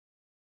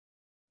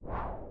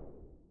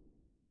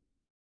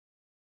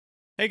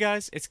Hey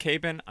guys, it's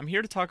Caban. I'm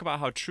here to talk about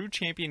how True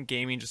Champion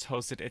Gaming just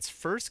hosted its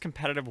first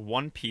competitive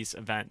One Piece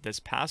event this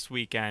past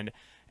weekend,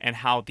 and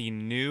how the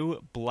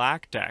new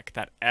black deck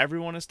that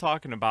everyone is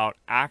talking about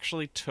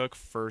actually took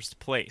first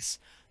place.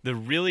 The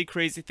really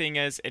crazy thing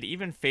is, it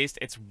even faced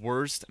its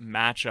worst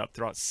matchup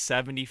throughout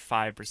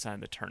 75%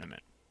 of the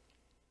tournament.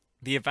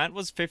 The event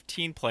was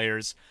 15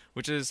 players,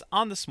 which is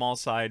on the small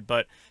side,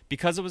 but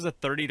because it was a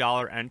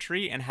 $30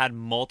 entry and had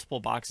multiple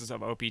boxes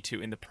of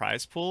OP2 in the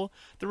prize pool,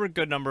 there were a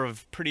good number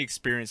of pretty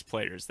experienced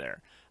players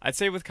there. I'd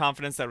say with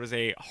confidence that it was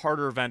a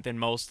harder event than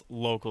most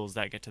locals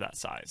that get to that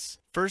size.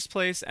 First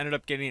place ended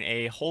up getting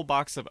a whole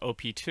box of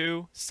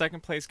OP2,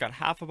 second place got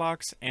half a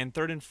box, and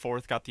third and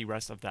fourth got the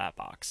rest of that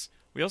box.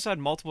 We also had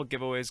multiple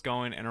giveaways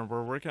going, and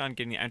we're working on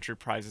getting entry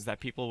prizes that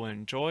people will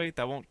enjoy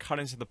that won't cut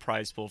into the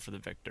prize pool for the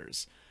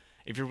victors.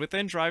 If you're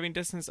within driving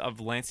distance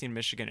of Lansing,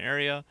 Michigan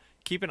area,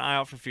 keep an eye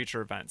out for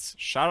future events.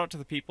 Shout out to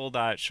the people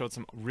that showed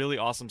some really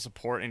awesome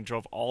support and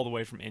drove all the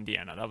way from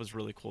Indiana. That was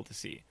really cool to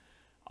see.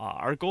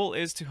 Our goal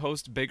is to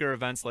host bigger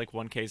events like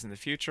 1Ks in the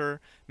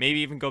future, maybe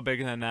even go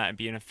bigger than that and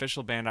be an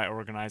official Bandai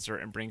organizer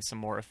and bring some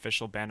more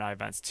official Bandai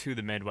events to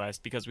the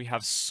Midwest, because we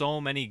have so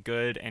many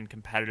good and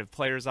competitive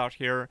players out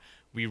here.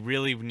 We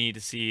really need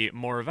to see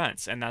more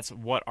events, and that's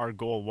what our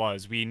goal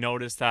was. We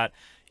noticed that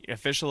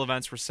official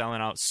events were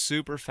selling out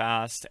super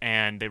fast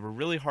and they were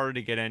really hard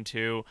to get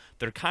into.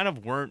 There kind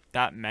of weren't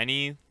that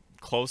many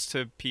close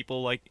to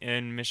people like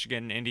in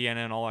Michigan,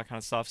 Indiana, and all that kind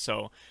of stuff,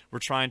 so we're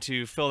trying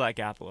to fill that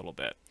gap a little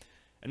bit.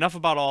 Enough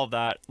about all of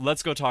that,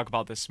 let's go talk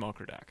about this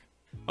smoker deck.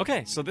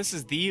 Okay, so this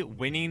is the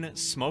winning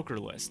smoker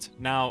list.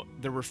 Now,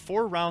 there were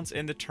 4 rounds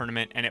in the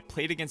tournament, and it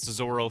played against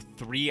Zoro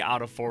 3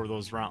 out of 4 of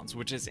those rounds,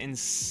 which is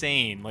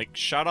insane. Like,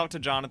 shout out to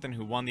Johnathan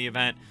who won the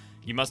event.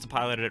 You must have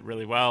piloted it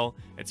really well.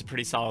 It's a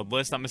pretty solid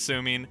list, I'm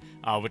assuming,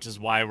 which is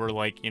why we're,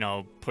 like, you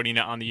know, putting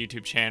it on the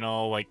YouTube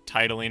channel, like,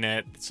 titling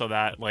it so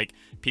that, like,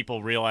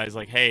 people realize,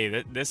 like,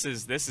 hey, this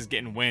is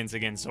getting wins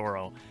against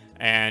Zoro.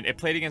 And it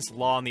played against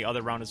Law in the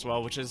other round as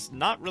well, which is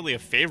not really a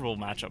favorable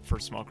matchup for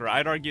Smoker.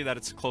 I'd argue that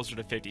it's closer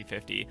to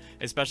 50-50,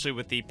 especially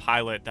with the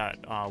pilot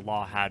that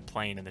Law had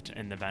playing in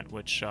the event,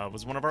 which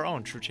was one of our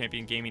own, True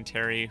Champion Gaming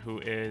Terry, who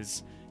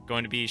is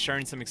going to be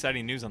sharing some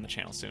exciting news on the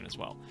channel soon as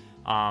well.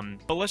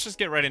 But let's just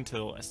get right into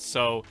the list.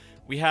 So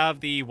we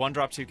have the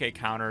 1-drop 2K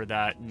counter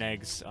that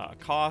negs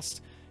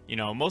cost. You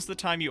know, most of the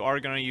time you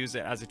are going to use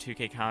it as a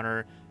 2K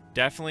counter.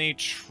 Definitely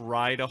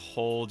try to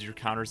hold your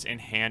counters in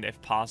hand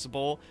if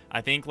possible. I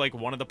think like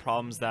one of the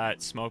problems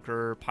that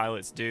smoker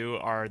pilots do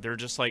are they're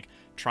just like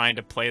trying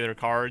to play their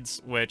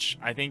cards, which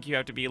I think you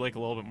have to be like a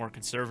little bit more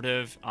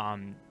conservative.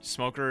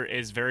 Smoker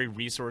is very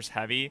resource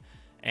heavy,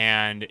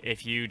 and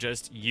if you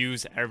just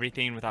use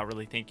everything without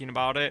really thinking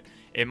about it,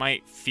 it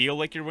might feel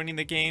like you're winning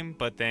the game,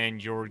 but then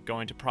you're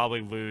going to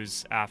probably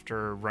lose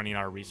after running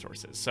out of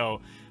resources. So,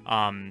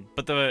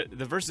 but the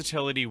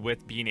versatility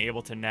with being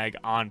able to neg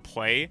on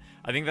play,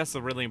 I think that's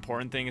the really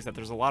important thing, is that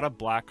there's a lot of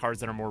black cards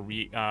that are more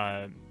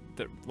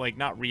like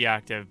not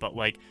reactive, but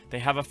like they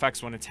have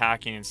effects when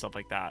attacking and stuff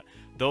like that.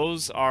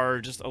 Those are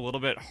just a little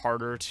bit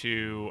harder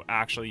to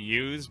actually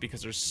use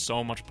because there's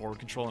so much board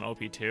control in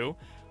OP2.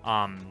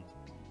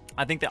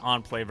 I think the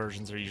on-play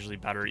versions are usually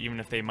better, even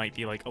if they might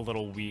be like a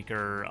little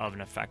weaker of an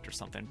effect or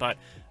something. But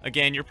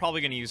again, you're probably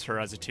going to use her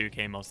as a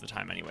 2K most of the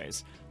time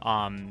anyways.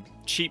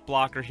 Cheap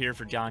blocker here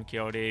for Don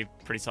Quixote,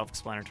 pretty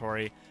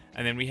self-explanatory.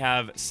 And then we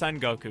have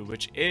Sengoku,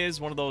 which is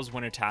one of those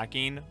when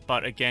attacking,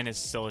 but again, is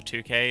still a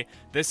 2K.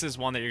 This is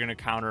one that you're going to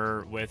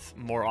counter with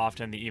more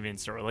often than even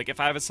Zoro. Like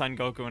if I have a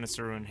Sengoku and a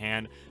Zoro in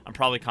hand, I'm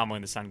probably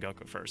comboing the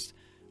Sengoku first.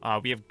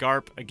 We have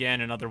Garp, again,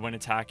 another when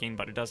attacking,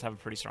 but it does have a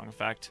pretty strong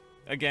effect.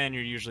 Again,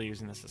 you're usually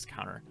using this as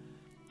counter.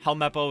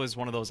 Helmeppo is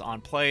one of those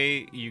on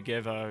play. You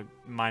give a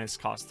minus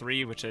cost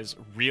 3, which is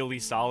really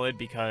solid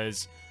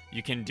because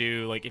you can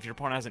do, like, if your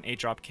opponent has an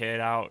 8-drop kid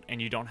out and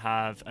you don't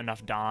have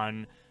enough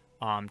Don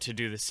to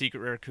do the secret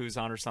rare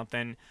Kuzan or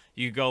something,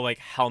 you go like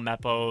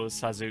Helmeppo,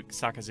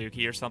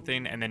 Sakazuki or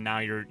something, and then now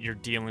you're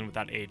dealing with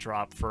that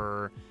 8-drop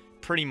for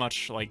pretty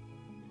much, like,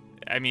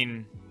 I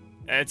mean,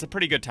 it's a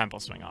pretty good tempo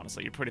swing,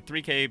 honestly. You put a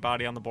 3K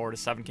body on the board, a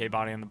 7K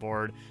body on the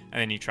board, and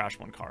then you trash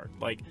 1 card.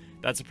 Like,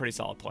 that's a pretty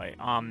solid play.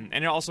 And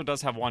it also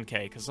does have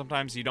 1K, because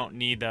sometimes you don't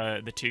need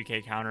the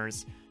 2K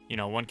counters. You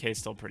know, 1K is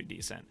still pretty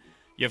decent.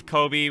 You have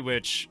Kobe,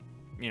 which,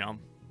 you know,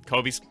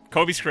 Kobe's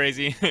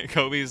crazy.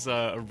 Kobe's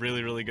a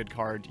really, really good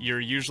card. You're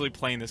usually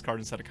playing this card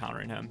instead of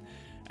countering him.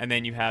 And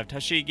then you have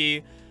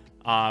Tashigi,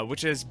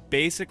 which is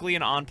basically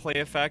an on-play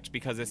effect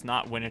because it's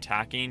not when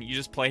attacking. You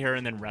just play her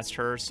and then rest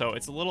her, so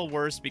it's a little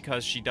worse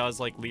because she does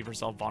like leave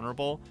herself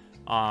vulnerable.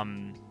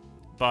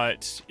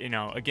 But, you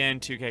know, again,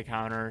 2K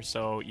counter,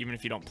 so even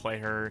if you don't play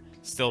her,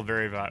 still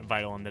very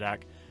vital in the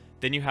deck.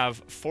 Then you have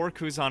 4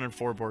 Kuzan and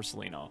 4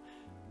 Borsellino.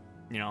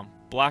 You know,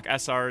 black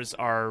SRs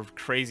are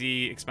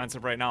crazy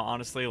expensive right now,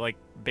 honestly. Like,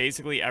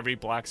 basically every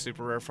black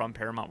super rare from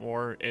Paramount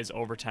War is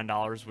over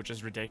 $10, which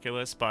is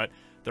ridiculous, but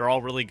they're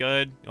all really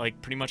good.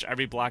 Like, pretty much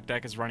every black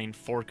deck is running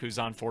 4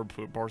 Kuzan, 4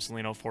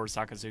 Borsellino, 4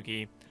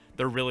 Sakazuki.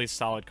 they're really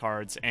solid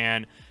cards.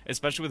 And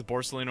especially with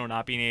Borsalino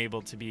not being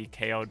able to be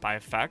KO'd by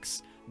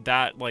effects,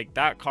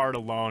 that card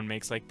alone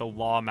makes like the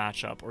Law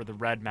matchup or the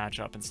Red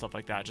matchup and stuff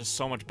like that just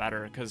so much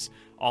better, because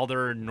all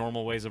their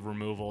normal ways of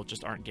removal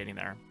just aren't getting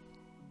there.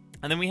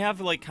 And then we have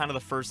like kind of the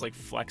first like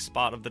flex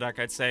spot of the deck,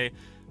 I'd say.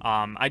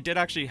 I did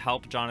actually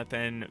help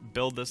Johnathan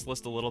build this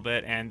list a little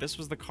bit, and this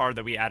was the card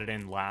that we added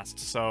in last.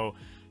 So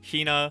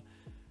Hina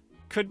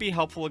could be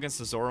helpful against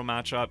the Zoro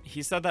matchup.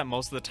 He said that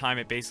most of the time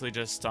it basically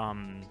just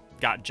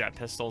got jet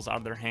pistols out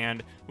of their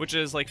hand, which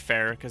is like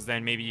fair, because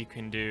then maybe you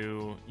can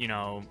do, you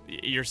know,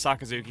 your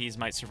Sakazukis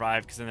might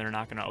survive because then they're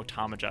not going to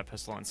Otama jet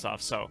pistol and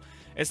stuff. So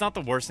it's not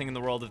the worst thing in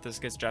the world if this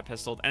gets jet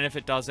pistoled, and if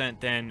it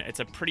doesn't, then it's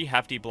a pretty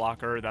hefty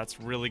blocker that's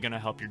really going to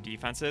help your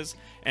defenses.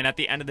 And at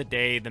the end of the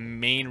day, the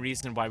main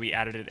reason why we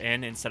added it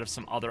in instead of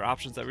some other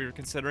options that we were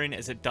considering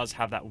is it does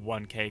have that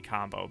 1k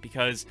combo,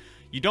 because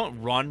you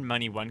don't run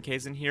many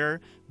 1ks in here.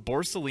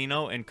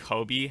 Borsalino and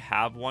Kobe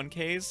have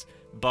 1ks,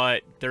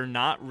 but they're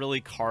not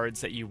really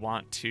cards that you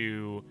want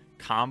to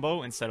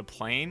combo instead of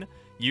playing.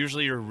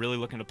 Usually you're really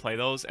looking to play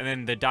those. And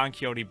then the Don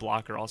Quixote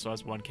blocker also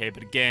has 1k,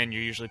 but again,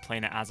 you're usually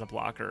playing it as a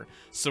blocker.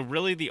 So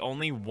really the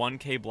only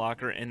 1k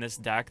blocker in this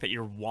deck that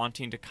you're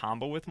wanting to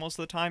combo with most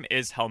of the time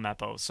is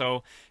Helmeppo.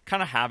 So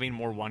kind of having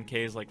more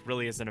 1ks like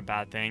really isn't a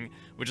bad thing,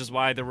 which is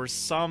why there were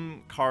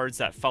some cards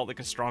that felt like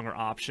a stronger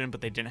option,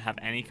 but they didn't have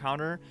any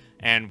counter,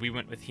 and we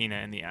went with Hina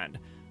in the end.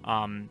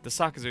 The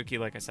Sakazuki,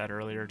 like I said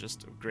earlier,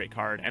 just a great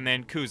card. And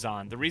then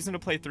Kuzan. The reason to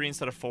play 3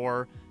 instead of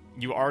 4,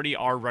 you already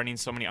are running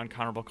so many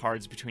uncounterable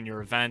cards between your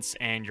events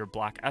and your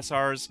black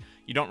SRs.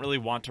 You don't really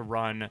want to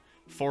run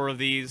 4 of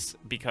these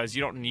because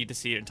you don't need to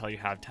see it until you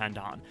have 10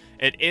 Don.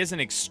 It is an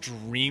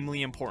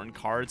extremely important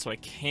card, so I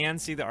can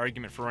see the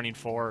argument for running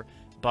 4,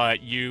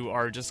 but you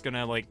are just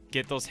gonna like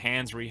get those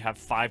hands where you have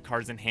 5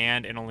 cards in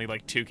hand and only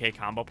like 2k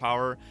combo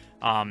power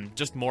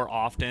just more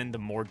often the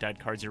more dead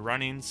cards you're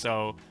running.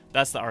 So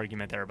that's the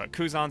argument there. But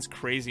Kuzan's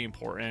crazy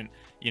important.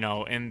 You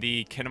know, in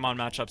the Kinemon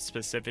matchup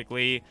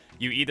specifically,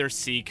 you either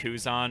see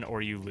Kuzan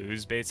or you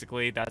lose,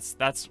 basically. That's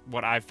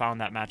what I've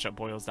found that matchup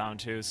boils down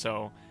to.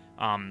 So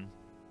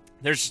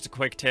there's just a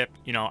quick tip.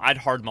 You know, I'd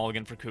hard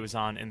mulligan for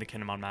Kuzan in the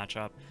Kinemon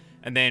matchup.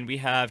 And then we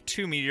have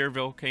 2 Meteor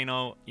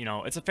Volcano. You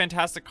know, it's a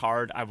fantastic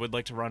card. I would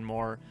like to run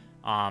more.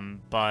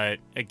 But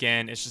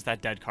again, it's just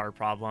that dead card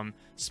problem.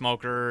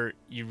 Smoker,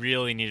 you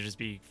really need to just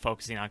be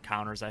focusing on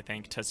counters, I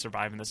think, to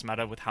survive in this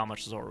meta with how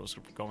much Zoro's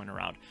going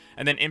around.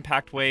 And then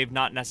Impact Wave,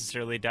 not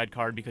necessarily a dead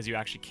card because you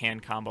actually can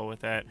combo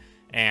with it.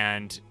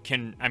 And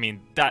I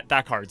mean,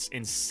 that card's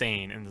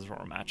insane in the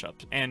Zoro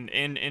matchup. And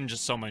in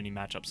just so many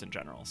matchups in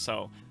general.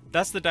 So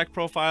that's the deck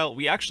profile.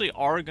 We actually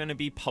are going to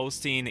be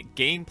posting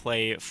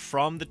gameplay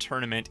from the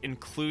tournament,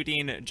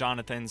 including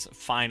Johnathan's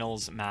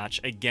finals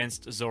match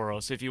against Zoro.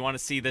 So if you want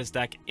to see this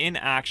deck in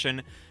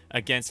action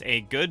against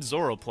a good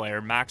Zoro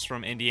player, Max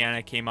from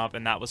Indiana came up,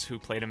 and that was who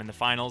played him in the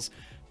finals.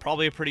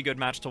 Probably a pretty good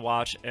match to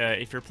watch.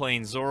 If you're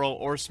playing Zoro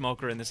or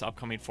Smoker in this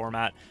upcoming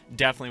format,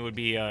 definitely would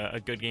be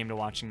a good game to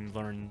watch and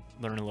learn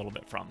a little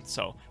bit from.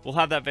 So we'll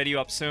have that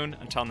video up soon.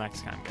 Until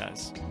next time,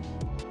 guys.